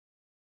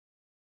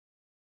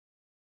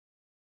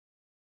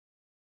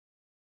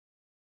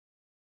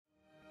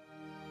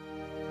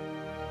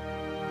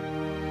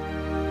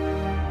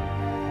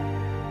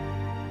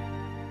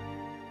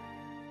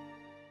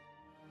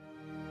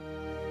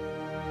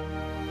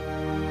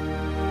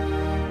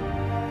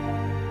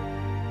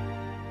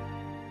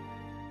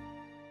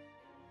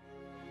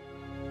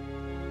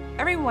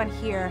Everyone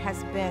here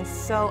has been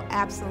so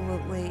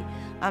absolutely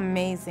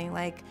amazing.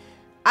 Like,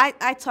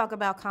 I talk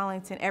about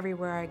Collington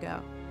everywhere I go.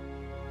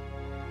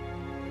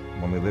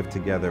 When we live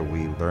together,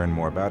 we learn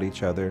more about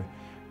each other,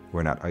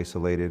 we're not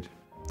isolated,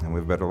 and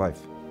we have a better life.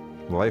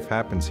 Life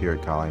happens here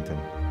at Collington,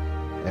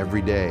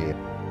 every day.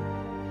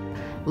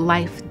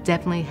 Life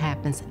definitely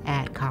happens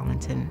at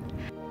Collington.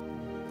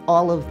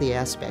 All of the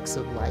aspects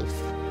of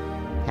life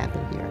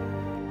happen here.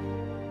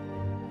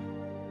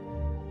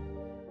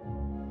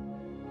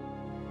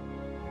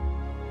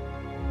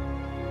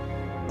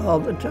 All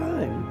the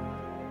time.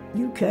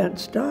 You can't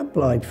stop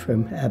life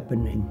from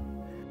happening.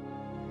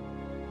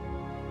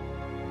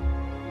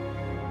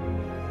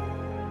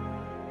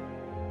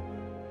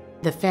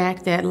 The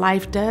fact that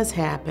life does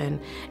happen,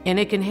 and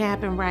it can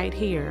happen right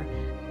here.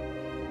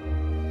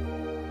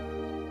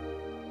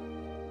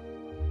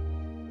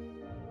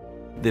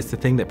 It's the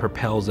thing that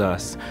propels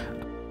us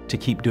to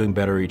keep doing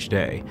better each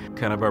day.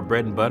 Kind of our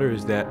bread and butter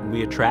is that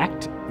we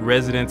attract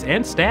residents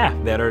and staff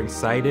that are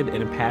excited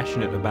and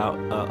passionate about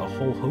a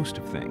whole host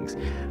of things.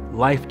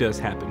 Life does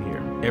happen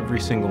here every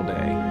single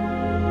day.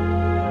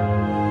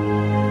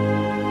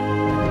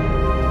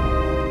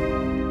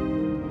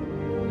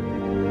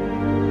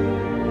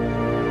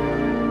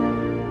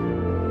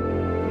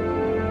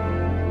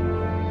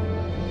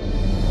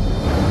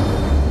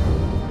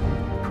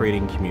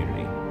 Creating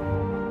community.